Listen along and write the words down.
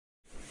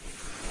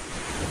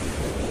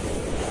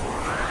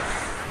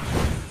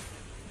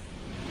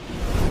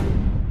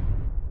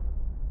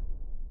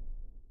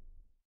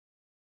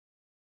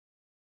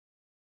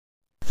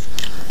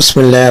بسم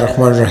اللہ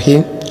الرحمن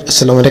الرحیم۔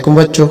 السلام علیکم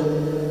بچوں،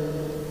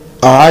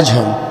 آج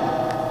ہم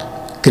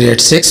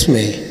گریڈ 6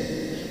 میں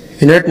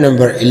یونٹ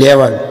نمبر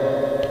 11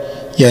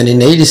 یعنی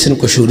نئی لیسن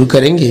کو شروع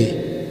کریں گے،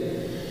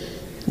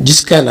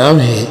 جس کا نام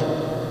ہے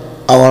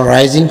اور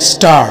رائزنگ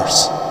سٹارز۔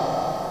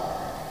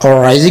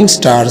 اور رائزنگ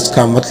سٹارز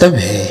کا مطلب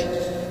ہے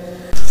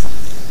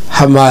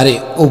ہمارے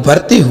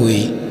ابھرتے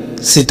ہوئے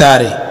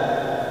ستارے۔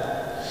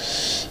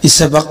 اس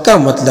سبق کا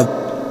مطلب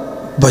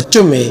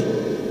بچوں میں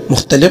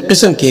مختلف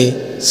قسم کے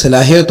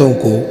صلاحیتوں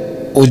کو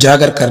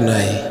اجاگر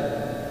کرنا ہے،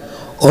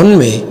 ان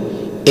میں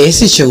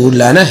ایسی شعور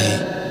لانا ہے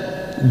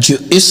جو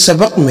اس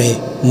سبق میں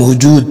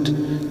موجود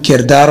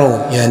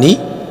کرداروں یعنی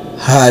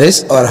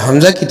حارث اور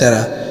حمزہ کی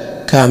طرح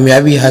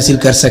کامیابی حاصل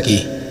کر سکے۔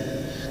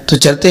 تو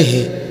چلتے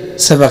ہیں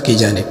سبق کی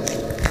جانب۔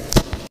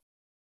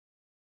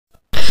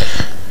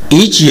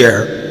 Each year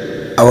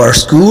our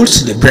school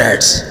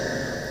celebrates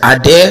a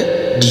day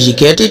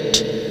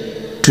dedicated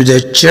to the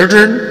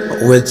children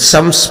with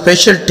some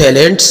special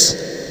talents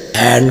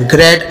and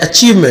great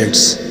achievements۔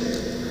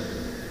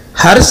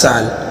 ہر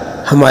سال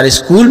ہمارے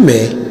اسکول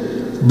میں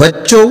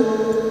بچوں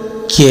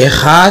کے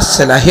خاص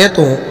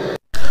صلاحیتوں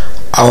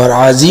اور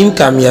عظیم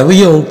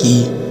کامیابیوں کی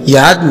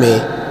یاد میں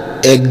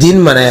ایک دن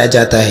منایا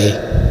جاتا ہے۔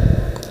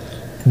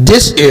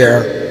 This year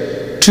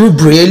two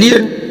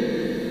brilliant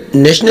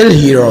national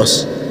heroes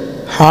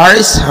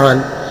Hari's Khan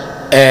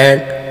and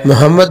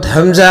Muhammad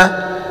Hamza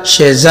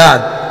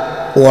Shehzad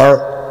were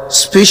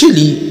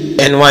specially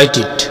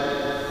invited۔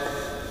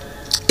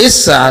 اس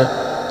سال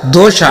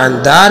دو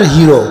شاندار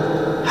ہیرو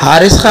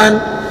حارث خان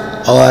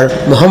اور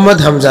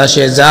محمد حمزہ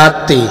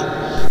شہزاد تھے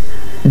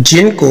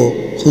جن کو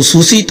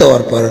خصوصی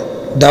طور پر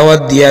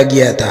دعوت دیا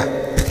گیا تھا۔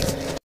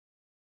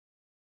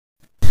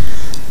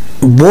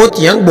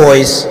 Both young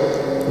boys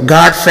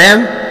got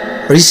fame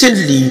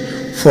recently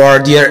for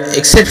their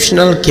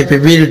exceptional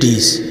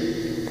capabilities۔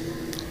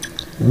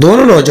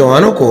 دونوں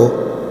نوجوانوں کو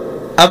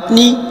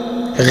اپنی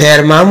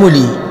غیر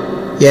معمولی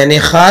یعنی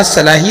خاص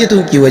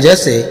صلاحیتوں کی وجہ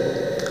سے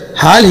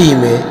حال ہی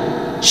میں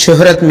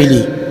شہرت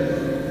ملی۔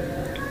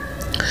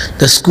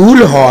 The school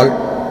hall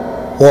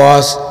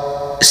was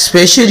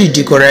specially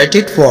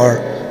decorated for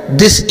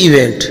this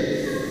event۔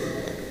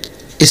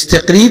 اس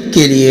تقریب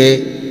کے لیے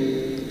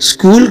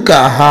اسکول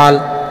کا ہال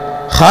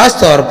خاص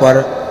طور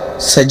پر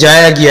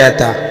سجایا گیا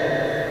تھا۔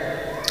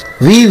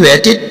 We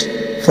waited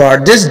for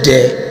this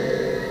day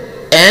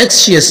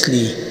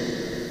anxiously۔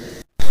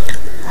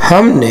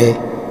 ہم نے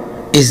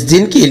اس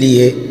دن کے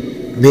لیے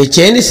بے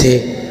چینی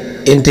سے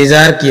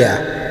انتظار کیا۔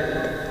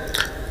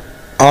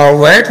 Our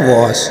wait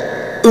was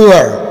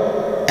over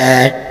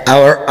and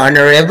our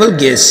honorable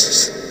guests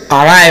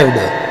arrived۔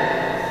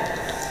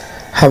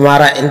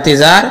 ہمارا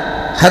انتظار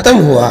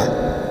ختم ہوا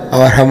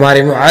اور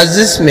ہمارے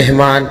معزز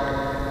مہمان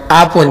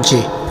آ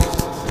پہنچے۔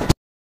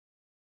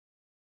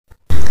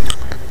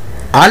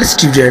 All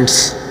students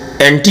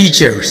and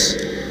teachers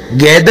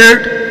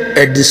gathered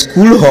at the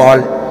school hall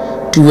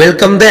to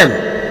welcome them۔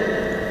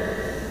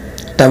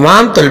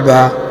 تمام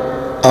طلباء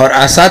اور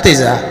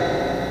اساتذہ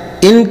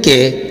ان کے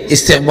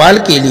استقبال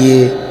کے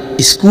لیے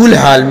اسکول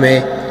ہال میں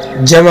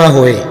جمع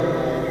ہوئے۔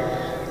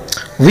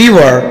 We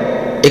were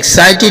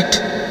excited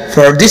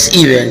for this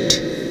event۔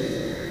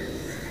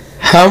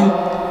 ہم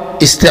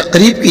اس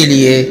تقریب کے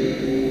لیے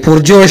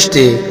پرجوش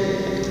تھے۔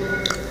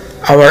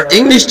 Our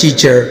English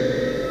teacher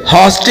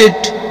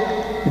hosted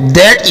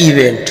that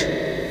event۔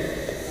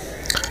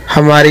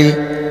 ہماری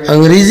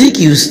انگریزی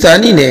کی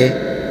استانی نے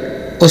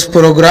اس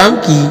پروگرام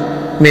کی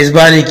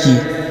میزبانی کی۔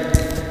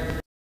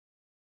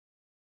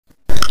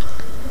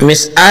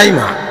 Miss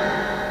Aima: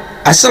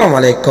 Assalamu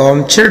alaikum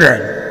children,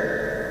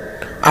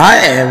 I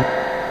am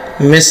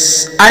Miss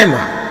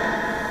Aima۔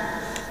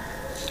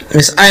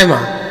 Miss Aima: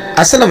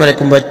 السلام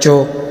علیکم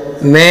بچوں،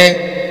 میں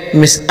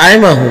Miss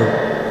Aima ہوں۔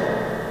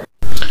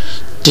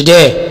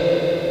 Today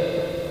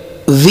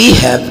we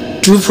have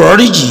two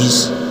prodigies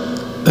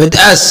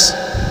with us۔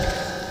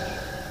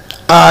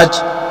 آج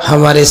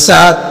ہمارے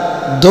ساتھ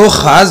دو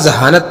خاص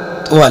ذہانت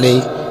والے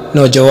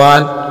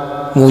نوجوان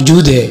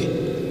موجود ہیں۔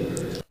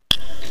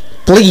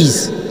 Please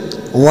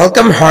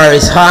welcome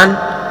Hari's Khan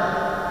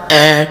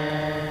and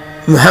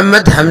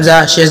محمد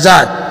حمزہ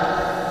شہزاد۔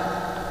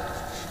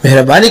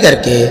 مہربانی کر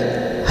کے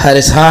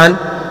حارث خان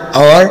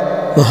اور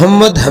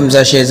محمد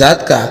حمزہ شہزاد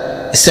کا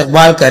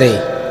استقبال کریں۔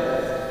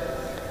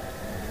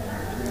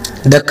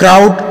 The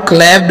crowd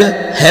clapped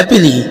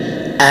happily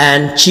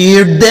and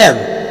cheered them۔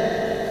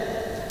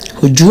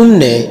 ہجوم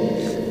نے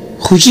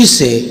خوشی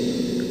سے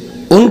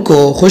ان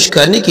کو خوش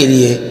کرنے کے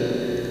لیے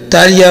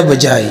تالیاں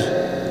بجائی۔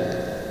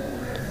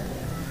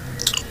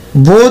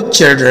 Both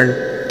children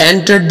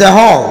entered the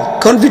hall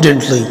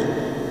confidently۔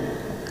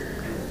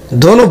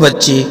 دونوں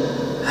بچے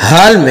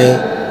ہال میں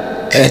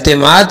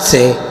اعتماد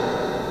سے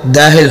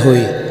داخل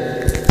ہوئے۔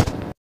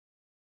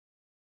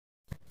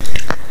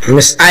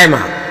 Miss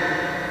Aima: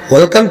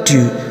 Welcome to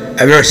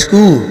our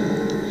school.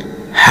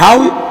 How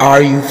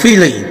are you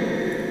feeling,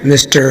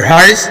 Mr.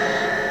 Haris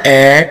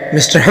and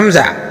Mr.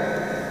 Hamza؟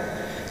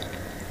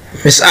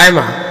 Miss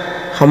Aima: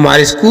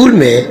 ہمارے اسکول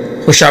میں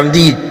خوش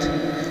آمدید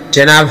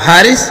جناب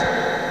حارث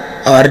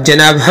اور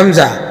جناب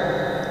حمزہ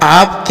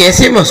آپ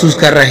کیسے محسوس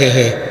کر رہے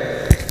ہیں؟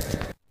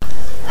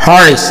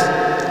 Haris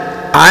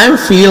I am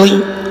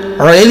feeling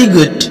really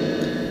good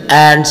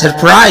and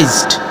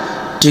surprised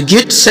to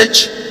get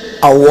such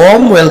a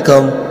warm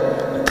welcome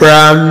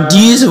from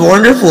these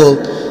wonderful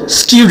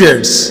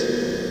students.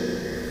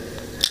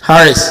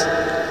 Haris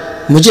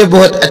مجھے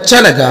بہت اچھا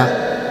لگا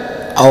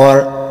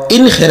اور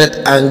ان خیرت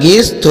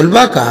انگیز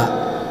طلباء کا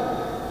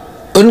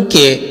ان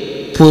کے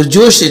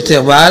پرجوش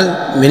استقبال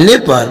ملنے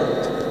پر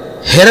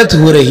حیرت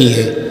ہو رہی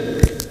ہے.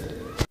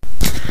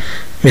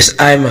 Miss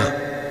Aima,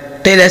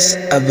 tell us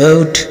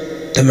about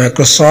the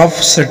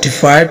Microsoft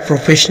Certified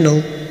Professional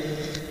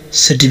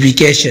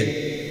Certification.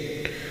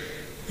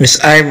 Miss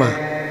Aima,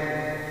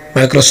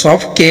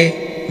 Microsoft کے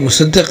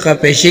مصدقہ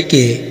پیشے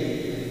کے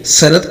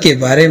سند کے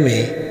بارے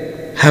میں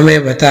ہمیں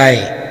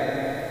بتائیں.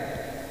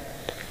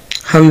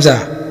 حمزہ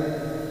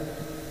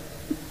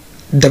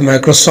The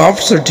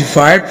Microsoft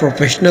Certified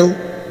Professional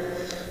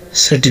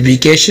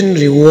Certification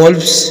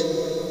revolves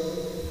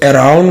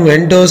around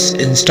Windows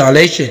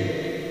installation,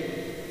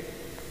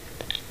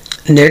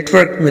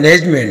 network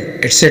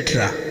management,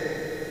 etc.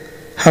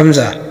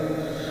 Hamza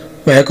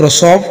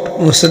Microsoft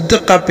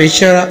مصدقہ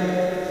پیشہ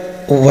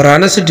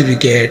ورانہ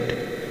certificate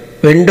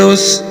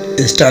Windows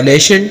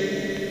installation,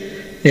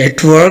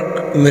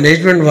 network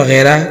management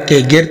وغیرہ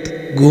کے گرد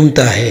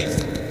گھومتا ہے.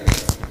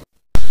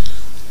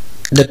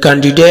 The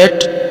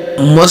candidate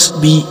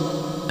must be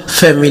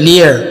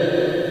familiar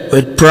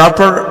with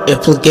proper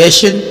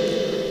application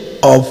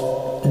of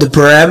the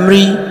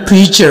primary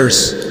features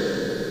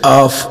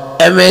of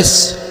MS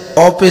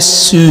Office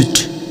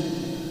Suite.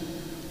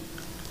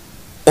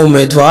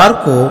 امیدوار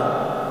کو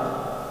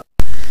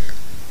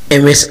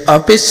MS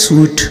Office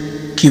Suite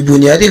کی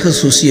بنیادی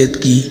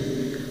خصوصیت کی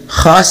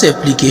خاص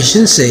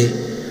اپلیکیشن سے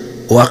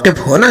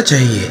واقف ہونا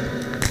چاہیے.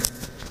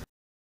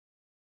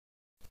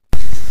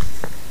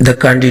 The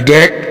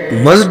candidate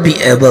must be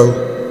able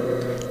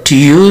to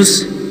use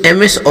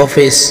MS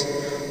Office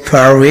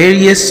for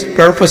various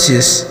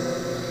purposes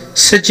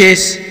such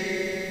as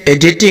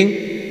editing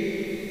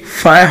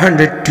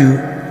 500 to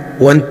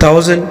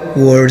 1000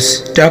 words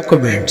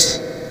documents.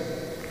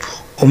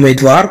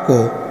 امیدوار کو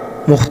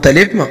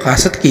مختلف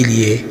مقاصد کے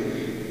لیے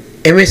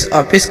MS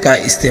Office کا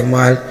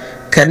استعمال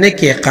کرنے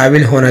کے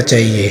قابل ہونا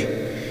چاہیے،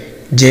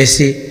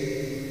 جیسے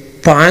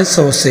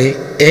 500 سے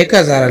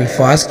 1000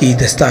 الفاظ کی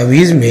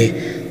دستاویز میں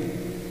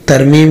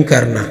ترمیم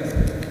کرنا.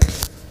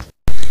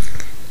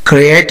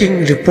 Creating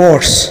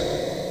reports,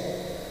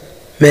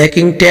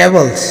 making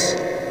tables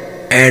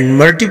and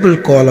multiple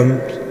column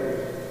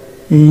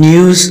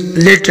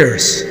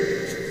newsletters.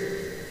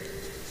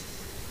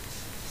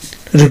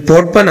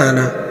 Report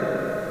banana,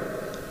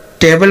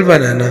 table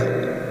بنانا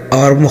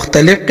اور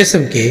مختلف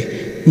قسم کے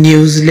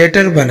news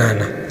letter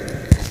banana.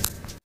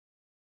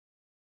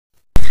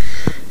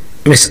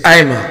 Miss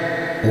Aima,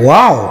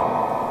 wow,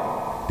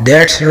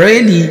 that's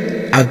really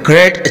a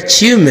great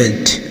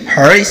achievement.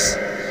 Harris,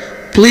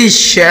 please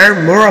share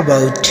more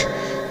about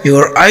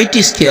your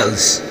IT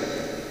skills.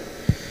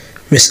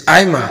 Miss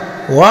Aima,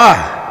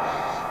 واہ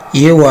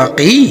یہ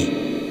واقعی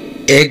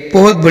ایک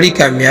بہت بڑی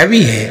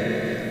کامیابی ہے.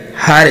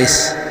 حارث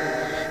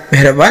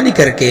مہربانی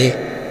کر کے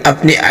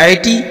اپنی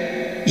IT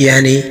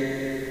یعنی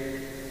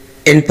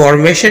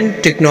انفارمیشن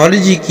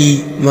ٹیکنالوجی کی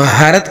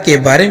مہارت کے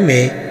بارے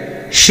میں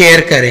شیئر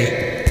کریں.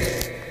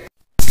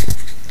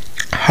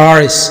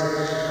 Haris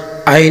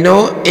I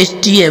know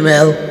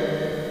HTML,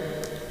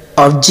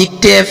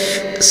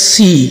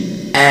 Objective-C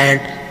and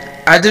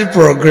other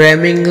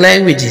programming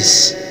languages.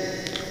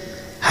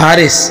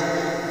 Haris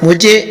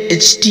مجھے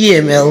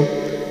HTML،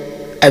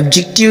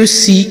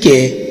 Objective-C کے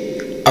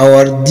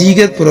اور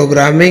دیگر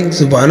پروگرامنگ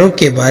زبانوں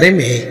کے بارے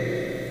میں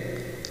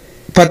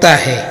پتہ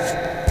ہے.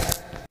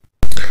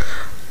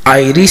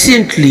 I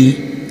recently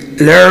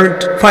learned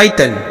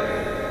Python.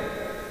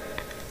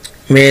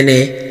 میں نے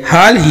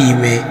حال ہی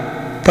میں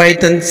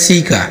Python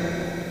سیکھا.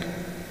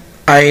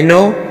 I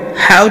know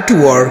how to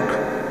work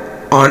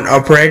on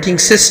operating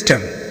system.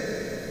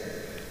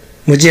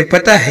 مجھے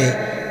پتہ ہے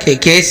کہ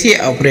کیسے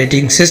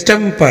آپریٹنگ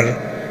سسٹم پر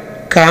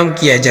کام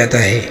کیا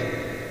جاتا ہے.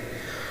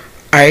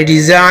 I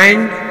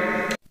designed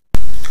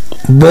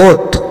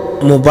both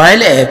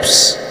mobile apps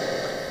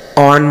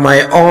on my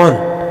own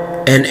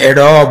and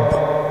Adobe.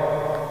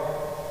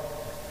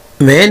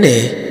 میں نے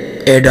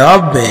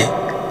Adobe میں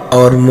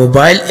اور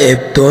موبائل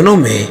ایپ دونوں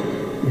میں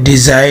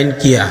ڈیزائن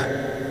کیا.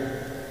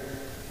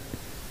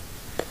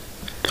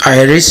 I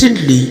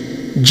recently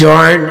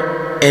joined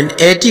an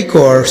IT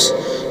course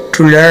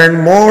to learn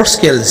more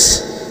skills.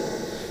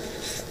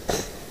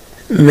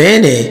 میں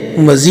نے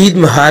مزید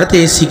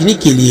مہارتیں سیکھنے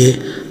کے لیے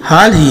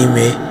حال ہی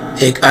میں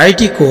ایک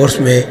IT کورس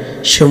میں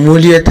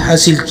شمولیت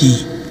حاصل کی.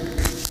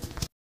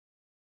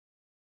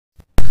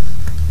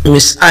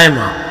 Miss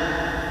Aima,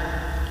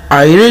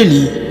 I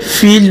really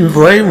feel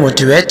very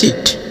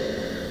motivated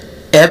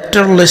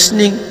after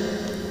listening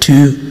to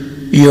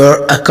your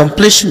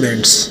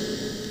accomplishments.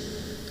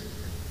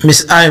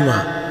 Miss Aima,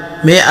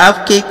 میں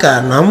آپ کے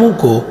کارناموں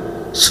کو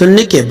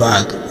سننے کے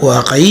بعد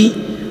واقعی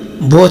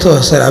بہت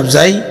حوصلہ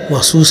افزائی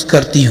محسوس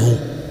کرتی ہوں۔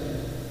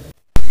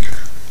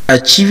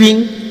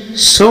 Achieving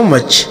so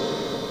much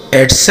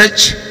at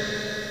such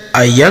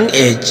a young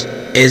age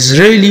is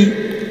really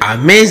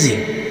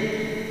amazing۔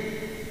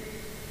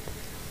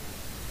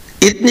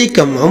 اتنی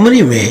کم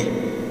عمری میں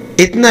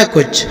اتنا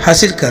کچھ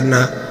حاصل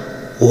کرنا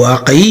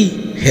واقعی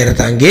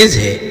حیرت انگیز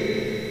ہے۔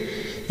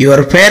 Your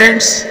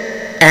parents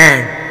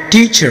and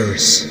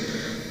teachers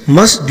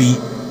must be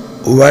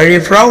very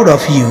proud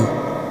of you۔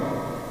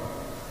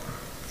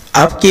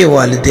 آپ کے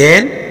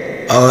والدین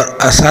اور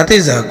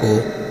اساتذہ کو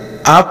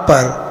آپ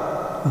پر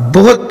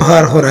بہت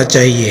فخر ہونا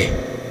چاہیے۔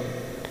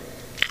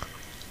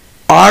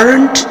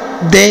 Aren't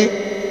they؟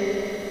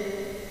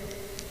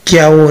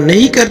 کیا وہ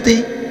نہیں کرتے؟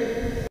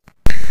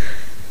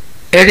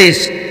 It is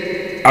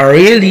a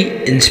really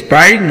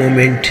inspiring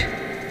moment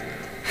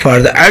for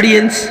the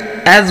audience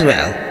as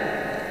well۔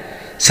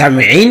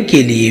 سامعین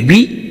کے لیے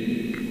بھی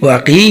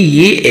واقعی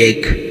یہ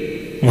ایک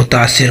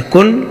متاثر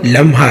کن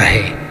لمحہ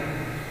ہے۔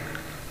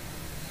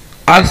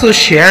 Also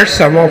share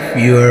some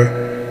of your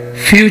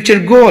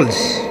future goals۔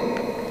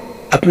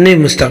 اپنے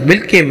مستقبل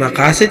کے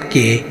مقاصد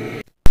کے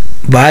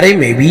بارے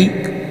میں بھی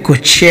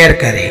کچھ شیئر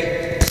کریں۔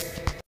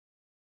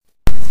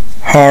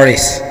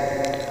 Horace: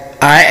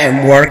 I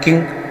am working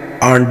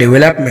on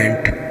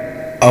development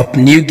of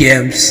new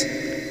games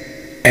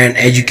and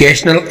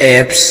educational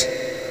apps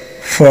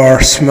for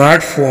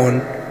smartphone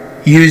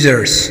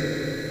users۔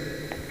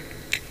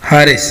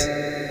 Haris: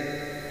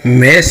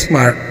 میں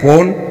اسمارٹ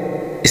فون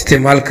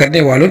استعمال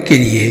کرنے والوں کے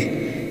لیے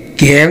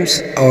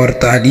گیمز اور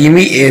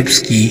تعلیمی ایپس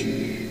کی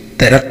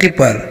ترقی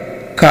پر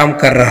کام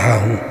کر رہا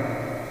ہوں۔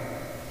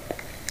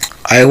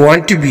 I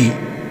want to be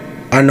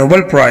a Nobel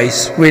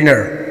Prize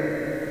winner۔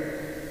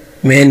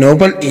 میں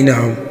نوبل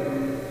انعام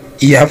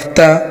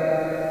یافتہ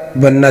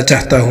بننا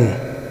چاہتا ہوں۔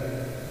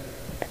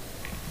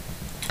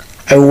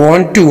 I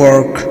want to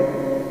work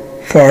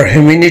for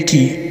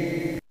humanity۔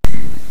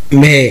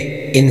 میں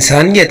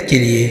انسانیت کے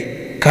لیے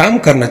کام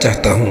کرنا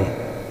چاہتا ہوں۔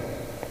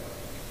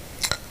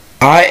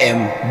 I am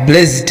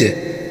blessed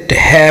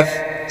to have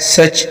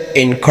such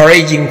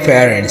encouraging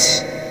parents,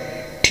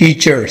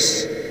 teachers,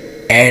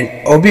 and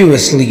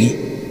obviously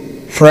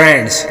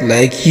friends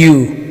like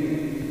you,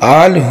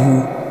 all who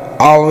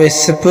always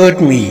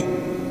support me۔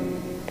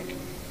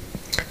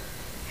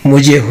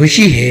 مجھے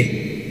خوشی ہے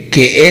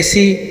کہ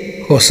ایسی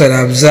حوصلہ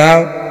افزا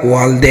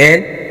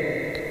والدین،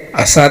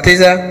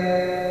 اساتذہ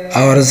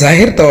اور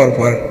ظاہر طور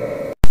پر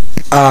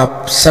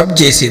آپ سب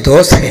جیسے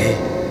دوست ہیں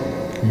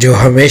جو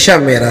ہمیشہ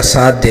میرا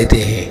ساتھ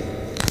دیتے ہیں۔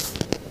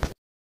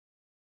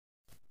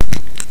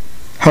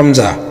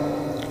 حمزہ: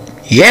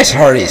 Yes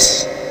Haris۔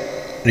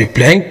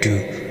 Replying to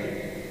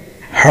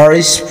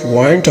Haris'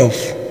 point of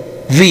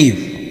view: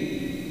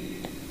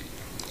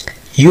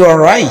 You are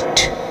right۔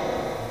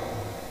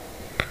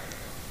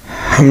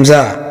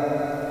 حمزہ: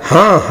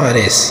 ہاں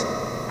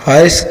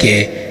حارث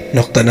کے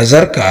نقطہ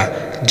نظر کا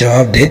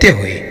جواب دیتے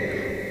ہوئے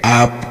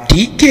آپ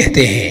ٹھیک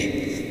کہتے ہیں۔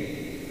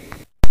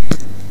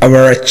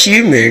 Our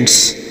achievements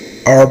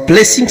are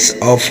blessings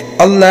of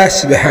Allah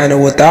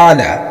subhanahu wa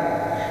ta'ala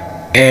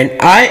and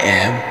I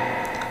am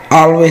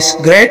always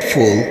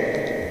grateful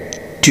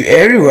to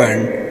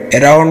everyone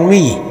around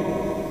me۔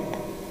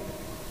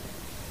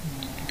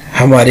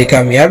 ہماری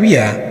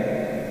کامیابیاں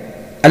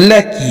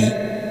اللہ کی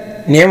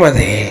نعمت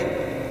ہے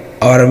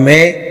اور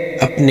میں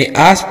اپنے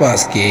آس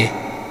پاس کے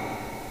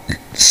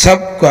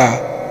سب کا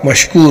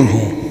مشکور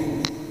ہوں۔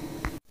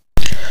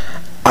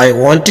 I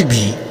want to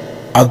be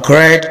a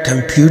great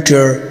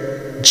computer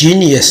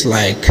genius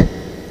like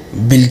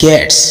Bill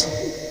Gates۔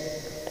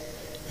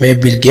 میں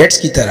بل گیٹس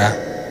کی طرح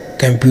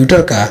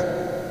کمپیوٹر کا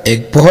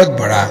ایک بہت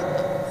بڑا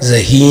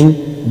ذہین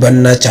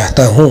بننا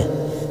چاہتا ہوں۔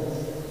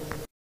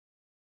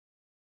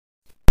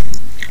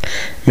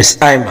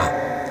 Miss Aima: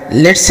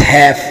 Let's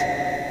have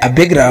a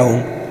big round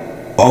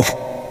of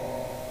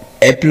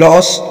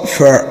applause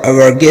for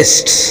our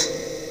guests۔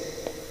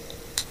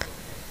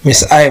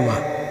 Miss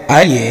Aima: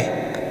 آئیے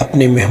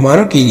اپنے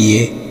مہمانوں کے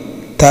لیے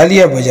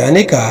تالیاں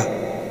بجانے کا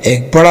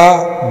ایک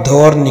بڑا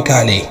دور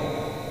نکالیں۔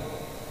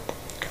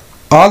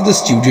 All the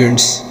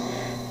students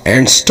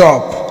and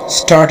staff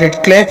started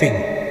clapping۔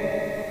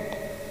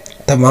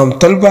 تمام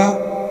طلبہ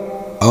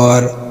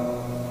اور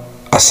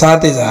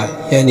اساتذہ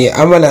یعنی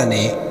عملہ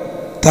نے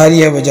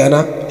تالیاں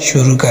بجانا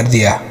شروع کر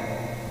دیا۔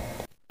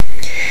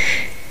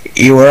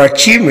 Your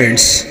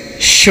achievements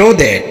show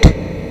that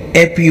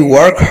if you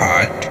work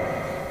hard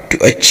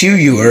to achieve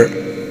your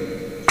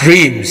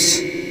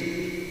dreams۔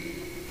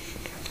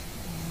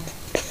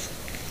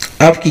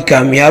 آپ کی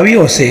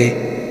کامیابیوں سے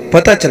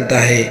پتہ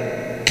چلتا ہے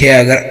کہ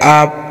اگر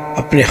آپ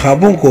اپنے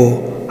خوابوں کو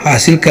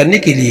حاصل کرنے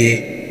کے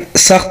لیے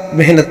سخت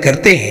محنت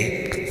کرتے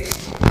ہیں،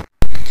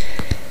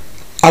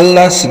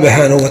 اللہ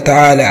سبحانہ و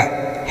تعالی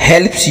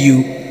helps you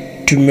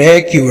to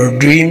make your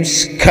dreams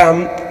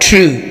come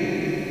true۔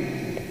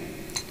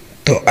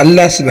 تو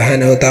اللہ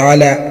سبحانہ و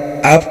تعالی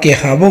آپ کے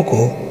خوابوں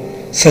کو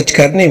سچ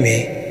کرنے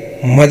میں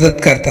مدد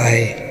کرتا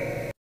ہے۔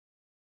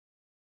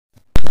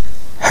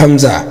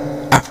 حمزہ: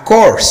 Of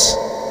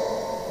course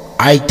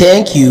I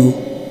thank you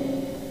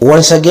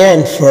once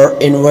again for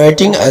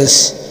inviting us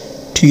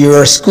to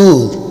your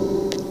school.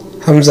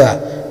 حمزہ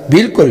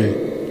بالکل،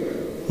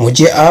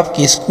 مجھے آپ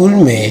کے اسکول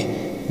میں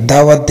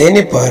دعوت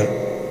دینے پر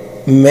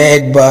میں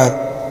ایک بار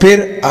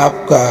پھر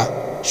آپ کا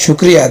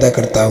شکریہ ادا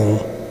کرتا ہوں.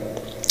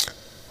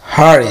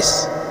 Haris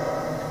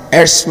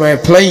It's my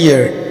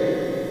pleasure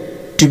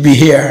to be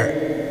here.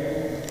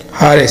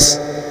 Haris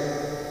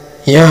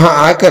یہاں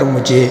آ کر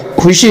مجھے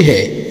خوشی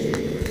ہے.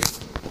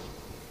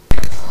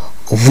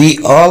 We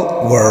all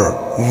were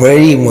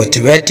very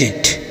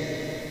motivated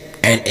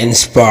and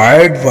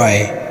inspired by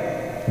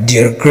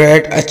their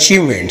great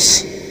achievements.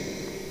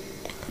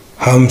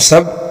 ہم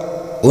سب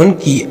ان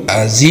کی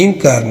عظیم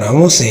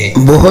کارناموں سے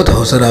بہت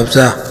حوصلہ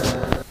افزا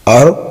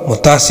اور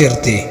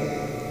متاثر تھے.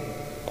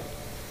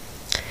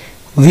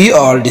 We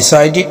all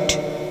decided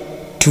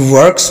to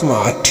work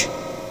smart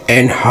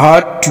and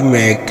hard to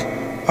make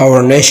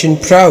our nation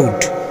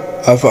proud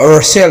of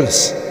ourselves.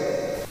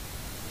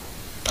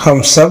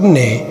 ہم سب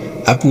نے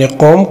اپنے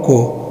قوم کو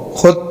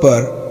خود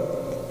پر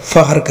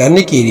فخر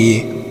کرنے کے لیے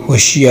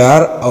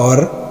ہوشیار اور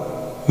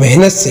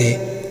محنت سے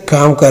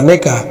کام کرنے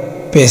کا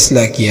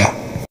فیصلہ کیا.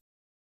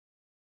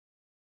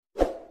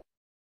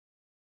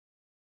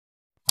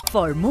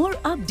 For more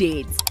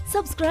updates,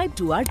 subscribe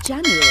to our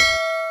channel.